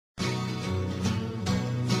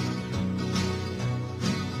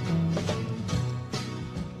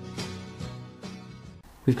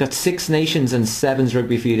We've got Six Nations and Sevens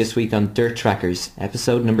rugby for you this week on Dirt Trackers,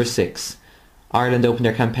 episode number 6. Ireland opened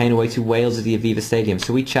their campaign away to Wales at the Aviva Stadium,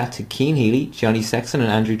 so we chat to Cian Healy, Jonny, Sexton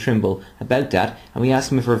and Andrew Trimble about that, and we ask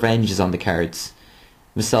them if revenge is on the cards.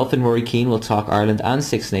 Myself and Rory Keane will talk Ireland and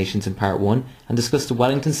Six Nations in part 1 and discuss the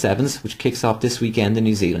Wellington Sevens, which kicks off this weekend in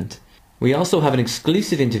New Zealand. We also have an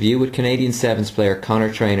exclusive interview with Canadian Sevens player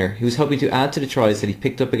Conor Traynor, who is hoping to add to the tries that he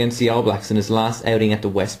picked up against the All Blacks in his last outing at the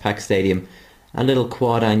Westpac Stadium, a little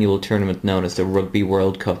quad-annual tournament known as the Rugby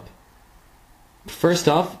World Cup. First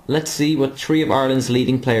off, let's see what 3 of Ireland's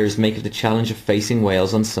leading players make of the challenge of facing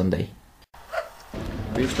Wales on Sunday.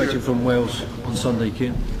 What are you expecting from Wales on Sunday,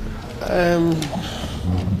 Cian?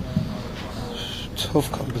 Tough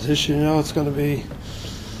competition, it's going to be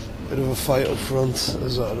a bit of a fight up front,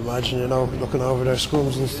 as I'd imagine, looking over their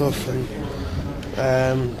scrums and stuff,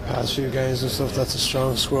 and past few games and stuff, that's a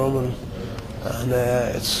strong scrum, and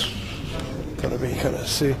it's going to be kind of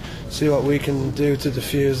see what we can do to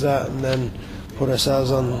diffuse that, and then put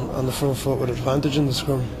ourselves on the front foot with advantage in the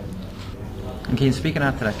scrum. And Cian, speaking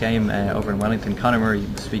after that game over in Wellington, Conor Murray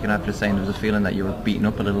speaking after saying there was a feeling that you were beaten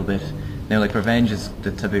up a little bit. Now, like, revenge is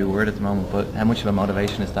the taboo word at the moment, but how much of a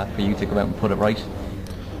motivation is that for you to go out and put it right?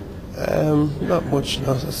 Not much,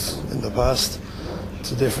 no. It's in the past.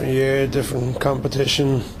 It's a different year, different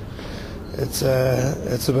competition. It's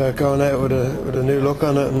about going out with a new look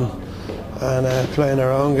on it and playing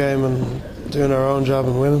our own game and doing our own job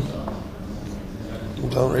and winning.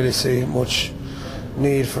 Don't really see much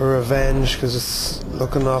need for revenge because it's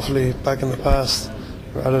looking awfully back in the past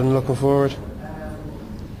rather than looking forward.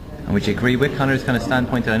 And would you agree with Conor's kind of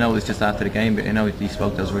standpoint? I know it was just after the game, but I know he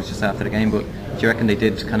spoke those words just after the game, but do you reckon they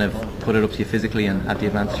did kind of put it up to you physically and had the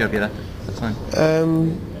advantage of you that time?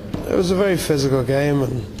 It was a very physical game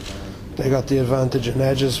and they got the advantage in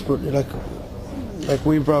edges, but like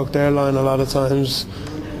we broke their line a lot of times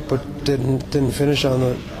but didn't finish on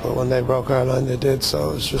it, but when they broke our line they did,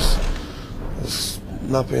 so it's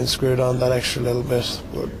not being screwed on that extra little bit,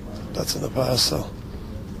 but that's in the past. So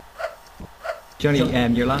Jonny,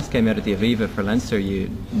 your last game out at the Aviva for Leinster, you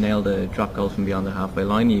nailed a drop goal from beyond the halfway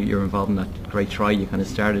line. You were involved in that great try. You kind of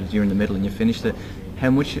started during the middle and you finished it. How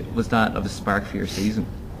much was that of a spark for your season?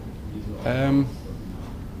 Well,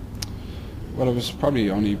 it was probably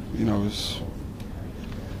only,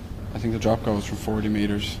 I think the drop goal was from 40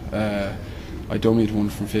 metres. I dummied one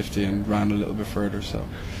from 50 and ran a little bit further. So,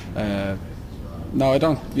 no, I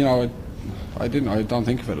don't. I don't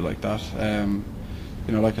think of it like that.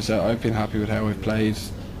 Like I said, I've been happy with how I've played,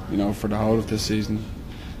 for the whole of this season.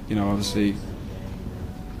 Obviously,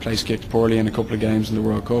 place kicked poorly in a couple of games in the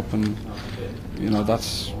World Cup, and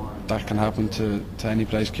that can happen to any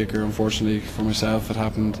place kicker. Unfortunately for myself, it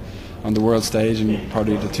happened on the world stage in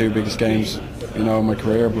probably the 2 biggest games, in my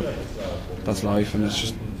career. But that's life, and it's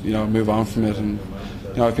just move on from it. And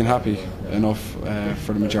I've been happy enough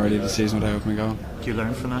for the majority of the season with how it's been going. Do you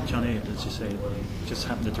learn from that, Jonny? As you say, it just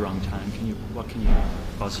happened at the wrong time. What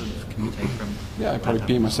positive can you take from? Yeah, I probably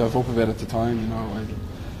beat myself up a bit at the time.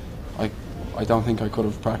 I don't think I could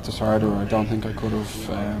have practiced harder. I don't think I could have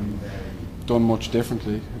done much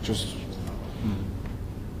differently. It just,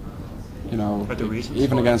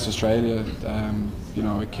 even against Australia, I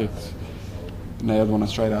nailed one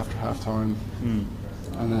straight after half time,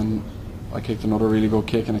 and then I kicked another really good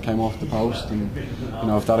kick and it came off the post, and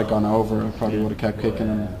if that had gone over, I probably would have kept kicking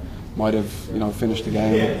and might have finished the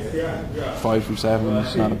game 5 from 7.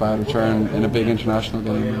 It's not a bad return in a big international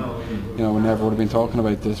game. And, we never would have been talking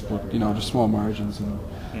about this, but there's small margins, and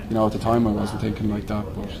at the time I wasn't thinking like that,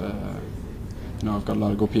 but I've got a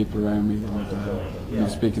lot of good people around me, and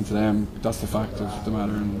speaking to them, that's the fact of the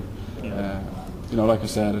matter. And like I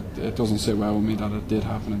said, it doesn't sit well with me that it did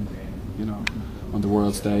happen, on the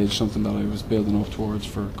world stage, something that I was building up towards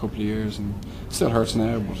for a couple of years, and it still hurts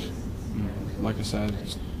now, but like I said,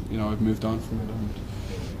 I've moved on from it,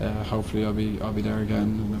 and hopefully I'll be there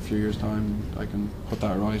again in a few years' time. I can put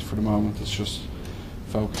that right. For the moment, it's just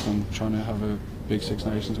focused on trying to have a big Six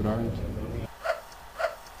Nations with Ireland.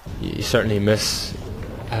 You certainly miss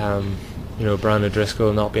Brandon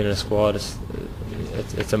Driscoll not being in a squad.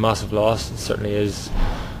 It's a massive loss. It certainly is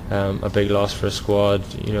a big loss for a squad.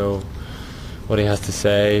 What he has to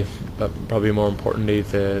say, but probably more importantly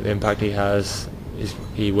the impact he has,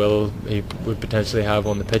 he would potentially have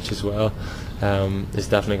on the pitch as well, is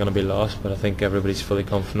definitely going to be lost. But I think everybody's fully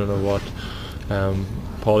confident of what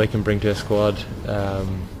Paulie can bring to a squad. I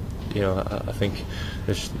think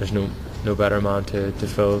there's no better man to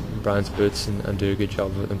fill Brian's boots and do a good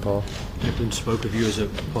job of it than Paul. Captain spoke of you as a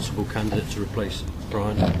possible candidate to replace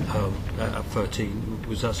Brian at 13.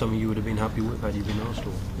 Was that something you would have been happy with had you been asked?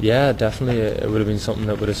 Or? Yeah, definitely. It would have been something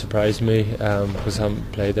that would have surprised me because I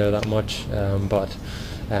haven't played there that much. But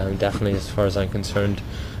definitely, as far as I'm concerned,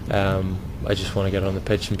 I just want to get on the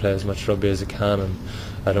pitch and play as much rugby as I can, and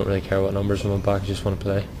I don't really care what numbers I'm on back. I just want to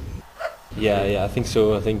play. Yeah, I think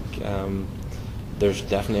so. I think there's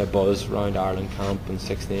definitely a buzz around Ireland camp and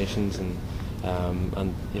Six Nations, and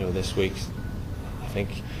this week, I think,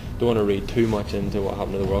 don't want to read too much into what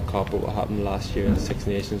happened to the World Cup or what happened last year in the Six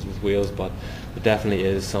Nations with Wales, but it definitely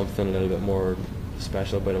is something a little bit more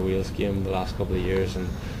special about a Wales game the last couple of years,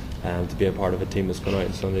 and to be a part of a team that's going out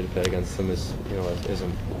on Sunday to play against them is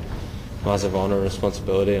a massive honour and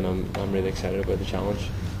responsibility, and I'm really excited about the challenge.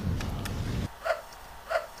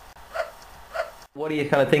 What do you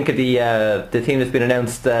kind of think of the team that's been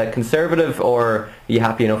announced? Conservative, or are you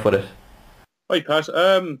happy enough with it? Hi Pat.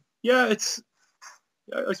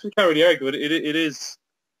 I suppose we can't really argue it. It is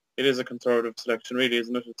a conservative selection, really,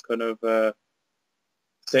 isn't it? It's kind of the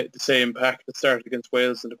same pack that started against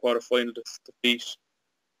Wales in the quarter-final to defeat,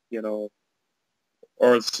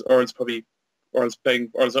 Earls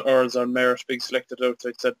on merit being selected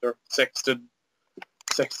outside centre. Sexton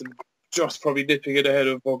just probably nipping it ahead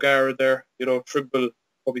of O'Gara there. Trimble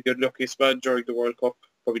probably the luckiest man during the World Cup.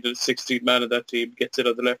 Probably the 16th man of that team, gets it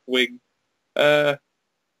on the left wing.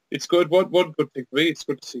 It's good. One good thing for me, it's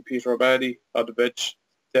good to see Peter O'Mahony on the bench.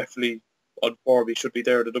 Definitely on form. He should be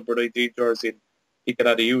there, the number 19 jersey. And he can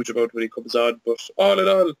add a huge amount when he comes on. But all in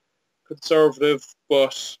all, conservative.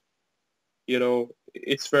 But,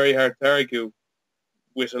 it's very hard to argue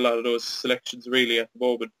with a lot of those selections really at the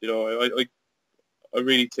moment. I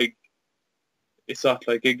really think it's not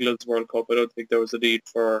like England's World Cup. I don't think there was a need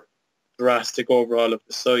for drastic overhaul of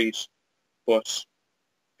the side. But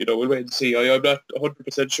we'll wait and see. I'm not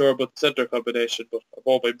 100% sure about the centre combination, but I'm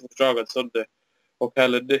hoping I'm strong on Sunday.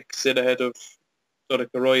 O'Callaghan Nick's in ahead of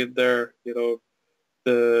Donica Ryan there.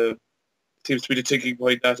 The seems to be the thinking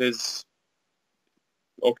point that is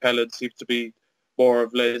O'Callaghan seems to be more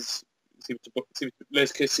of Les.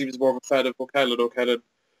 Les Kiss seems more of a fan of O'Callaghan. O'Callaghan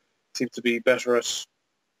seems to be better at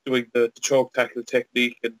doing the choke tackle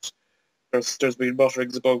technique, and there's been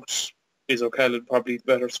mutterings about is O'Callaghan probably the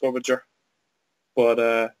better scrummager.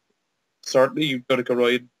 But certainly you've got to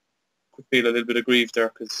Ryan could feel a little bit aggrieved there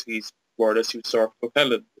because he's more or less usurped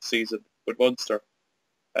O'Callaghan this season with Munster,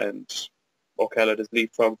 and O'Callaghan has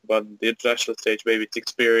leapfrogged him on the international stage. Maybe it's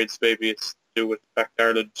experience, maybe it's to do with the fact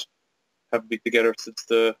Ireland haven't been together since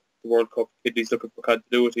the World Cup. Kidney's looking for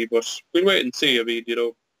continuity, but we'll wait and see. I mean,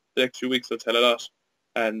 the next few weeks will tell a lot,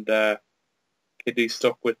 and Kidney's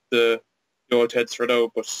stuck with the old heads for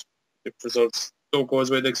now, but if results don't go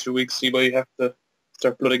his way the next few weeks, he might have to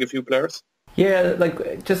start blooding a few players. Yeah,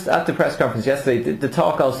 just at the press conference yesterday, the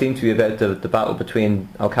talk all seemed to be about the battle between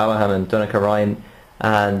O'Callaghan and Donica Ryan,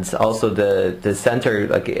 and also the centre,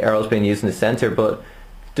 like Earl's being used in the centre, but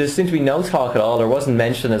there seemed to be no talk at all, or wasn't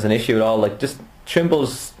mentioned as an issue at all. Just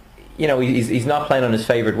Trimble's, he's not playing on his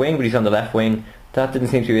favoured wing, but he's on the left wing. That didn't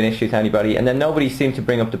seem to be an issue to anybody, and then nobody seemed to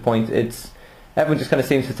bring up the point. Everyone just kind of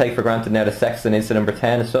seems to take for granted now that Sexton is the number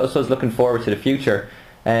 10, so I was looking forward to the future.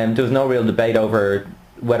 There was no real debate over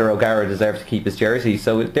whether O'Gara deserves to keep his jersey,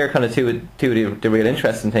 so they're kind of two of the real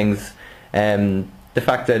interesting things. The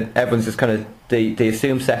fact that everyone's just kind of they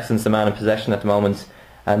assume Sexton's the man in possession at the moment,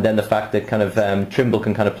 and then the fact that kind of Trimble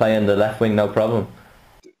can kind of play in the left wing no problem.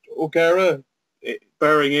 O'Gara,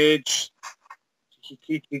 barring age, he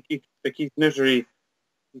keeps literally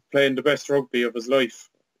playing the best rugby of his life.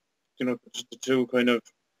 The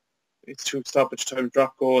two stoppage time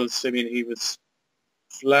drop goals. I mean, he was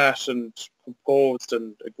flat and composed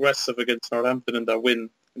and aggressive against Northampton in that win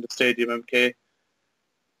in the Stadium MK.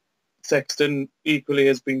 Sexton equally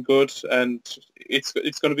has been good, and it's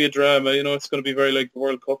going to be a drama. It's going to be very like the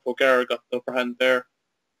World Cup. O'Gara got the upper hand there.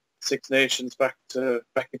 Six Nations back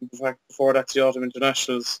before that's the Autumn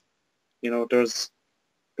Internationals. There's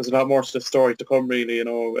a lot more to the story to come, really. And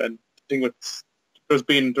the thing with there's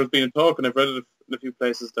been a talk, and I've read it in a few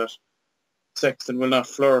places, that Sexton will not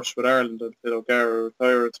flourish with Ireland until O'Gara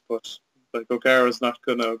retires. But O'Gara's not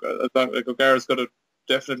gonna. O'Gara's gonna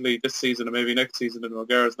definitely this season and maybe next season, and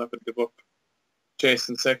O'Gara's not going to give up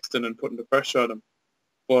chasing Sexton and putting the pressure on him.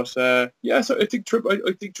 But so I think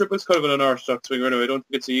Tripple's kind of an unorthodox winger anyway. I don't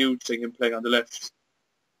think it's a huge thing him playing on the left.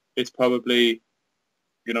 It's probably,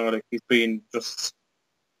 he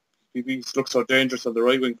looks so dangerous on the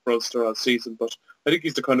right wing for Ulster all season. But I think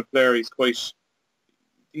he's the kind of player he's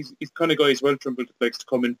the kind of guy as well, Trimble, that likes to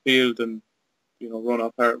come in field and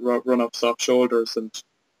run off soft shoulders and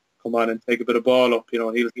come on and take a bit of ball up.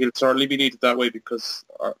 He'll certainly be needed that way because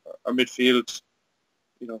our midfield,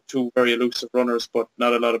 two very elusive runners, but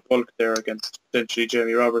not a lot of bulk there against potentially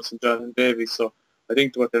Jamie Roberts and Jonathan Davies. So I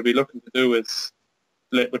think what they'll be looking to do is,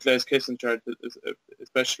 with Les Kiss in charge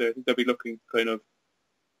especially, I think they'll be looking to kind of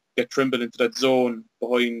get Trimble into that zone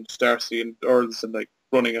behind Darcy and Earls and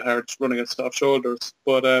running at soft shoulders.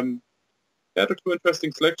 But they're two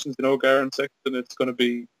interesting selections. Gar and Sexton. It's going to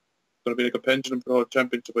be like a pendulum for the whole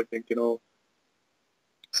championship. I think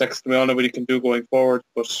Sexton, we all know what he can do going forward,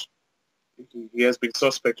 but he has been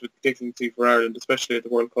suspect with the kicking team for Ireland, especially at the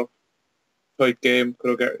World Cup. Tight game.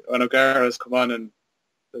 I know Gar has come on and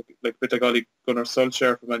like bit like Ollie Gunnar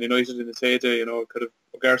Solskjaer from Man United in his heyday.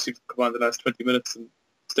 Gar seems to come on the last 20 minutes and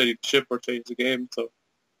steady the ship or change the game. So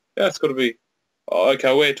yeah, it's going to be. I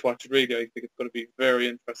can't wait to watch it. Really, I think it's going to be very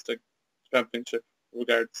interesting championship in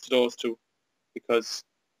regards to those two, because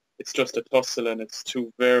it's just a tussle and it's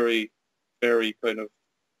two very, very kind of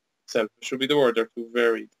selfish would be the word. They're two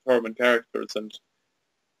very determined characters, and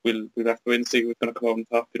we'll have to wait and see who's going to come out on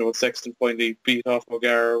top. Will Sexton finally beat off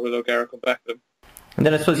O'Gara, or will O'Gara come back to him? And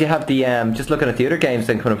then I suppose you have the just looking at the other games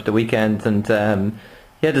then coming up at the weekend, and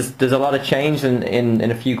there's a lot of change in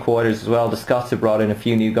a few quarters as well. The Scots have brought in a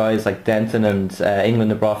few new guys like Denton, and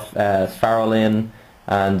England have brought Farrell in,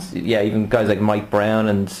 and even guys like Mike Brown.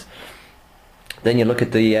 And then you look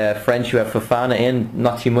at the French who have Fofana in,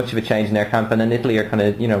 not too much of a change in their camp, and then Italy are kind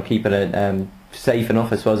of keeping it safe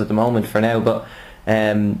enough, I suppose, at the moment for now. But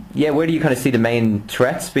where do you kind of see the main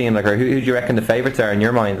threats being, or who do you reckon the favourites are in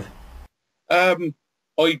your mind? I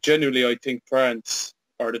think France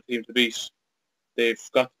are the team to beat. They've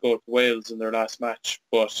got to go to Wales in their last match,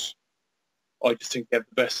 but I just think they have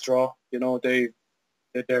the best draw. They're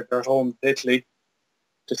at home to Italy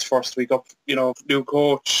this first week up. New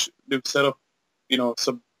coach, new setup.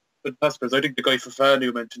 Some good passengers. I think the guy Fofana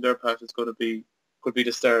who mentioned their pass is could be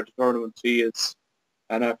the star of the tournament. He is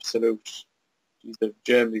an absolute. He's a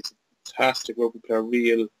gem. He's a fantastic rugby player.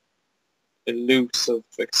 Real elusive,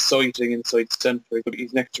 exciting inside centre.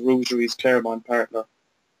 He's next to Rougerie, Claremont partner.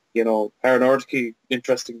 Aaron Ortke,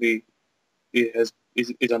 interestingly, is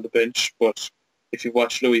on the bench, but if you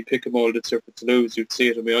watch Louis Picamole this year for Toulouse, you'd see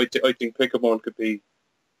it. I mean, I think Picamole could be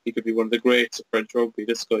one of the greats of French rugby.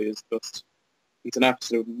 This guy is he's an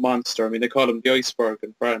absolute monster. I mean, they call him the iceberg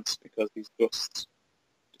in France because he's just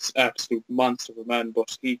this absolute monster of a man,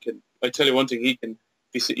 but I tell you one thing,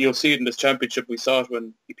 you'll see it in this championship. We saw it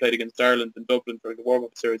when he played against Ireland in Dublin during the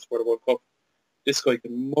warm-up series for the World Cup. This guy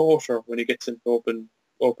can motor when he gets into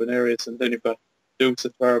open areas, and then you've got Dukes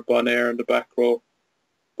of Bonaire in the back row.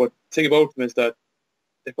 But the thing about them is that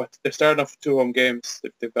they're starting off with 2 home games.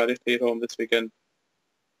 They've got Italy at home this weekend.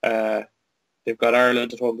 They've got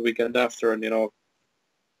Ireland at home the weekend after, and they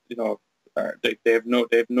have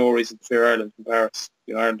no reason to fear Ireland in Paris.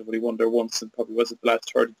 Ireland have only won there once and probably wasn't the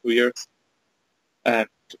last 32 years. And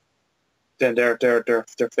then they're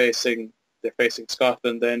facing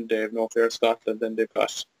Scotland. Then they have no fear of Scotland. Then they've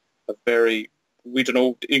got we don't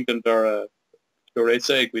know, England are a pureed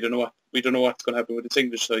egg. We don't know what's going to happen with this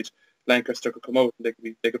English side. Lancaster could come out and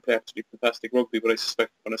they could play absolutely fantastic rugby, but I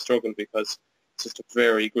suspect they're going to struggle because it's just a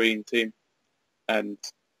very green team. And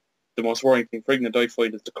the most worrying thing for England, I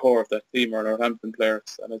find, is the core of that team are Northampton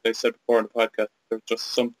players. And as I said before in the podcast, there's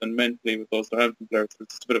just something mentally with those Northampton players. There's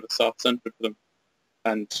just a bit of a soft centre for them.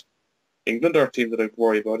 And England are a team that I'd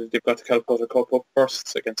worry about. They've got the Calcutta Cup up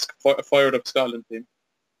first against a fired-up Scotland team.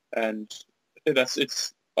 And I think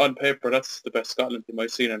it's on paper, that's the best Scotland team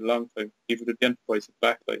I've seen in a long time, even with the Enterprise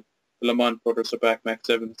backline. The Lamont brothers are back. Max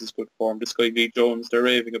Evans is good form. This guy Lee Jones, they're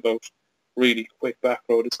raving about. Really quick back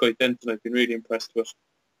row. This guy Denton, I've been really impressed with.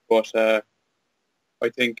 But I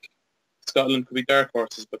think Scotland could be dark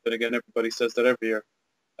horses, but then again, everybody says that every year.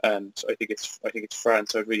 And I think it's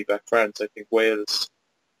France. I'd really back France. I think Wales,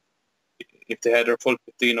 if they had their full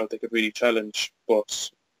 15 out, they could really challenge. But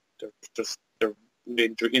their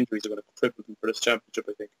injuries are going to cripple them for this championship,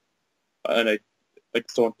 I think. And I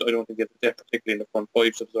don't think they have the depth, particularly in the front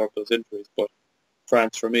 5, to absorb those injuries. But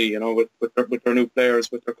France, for me, with their new players,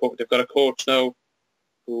 they've got a coach now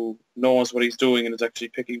who knows what he's doing and is actually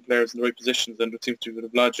picking players in the right positions, and there seems to be a bit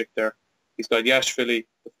of logic there. He's got Yashvili,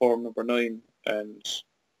 the form number 9, and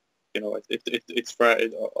it's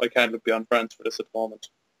I can't look beyond France for this at the moment.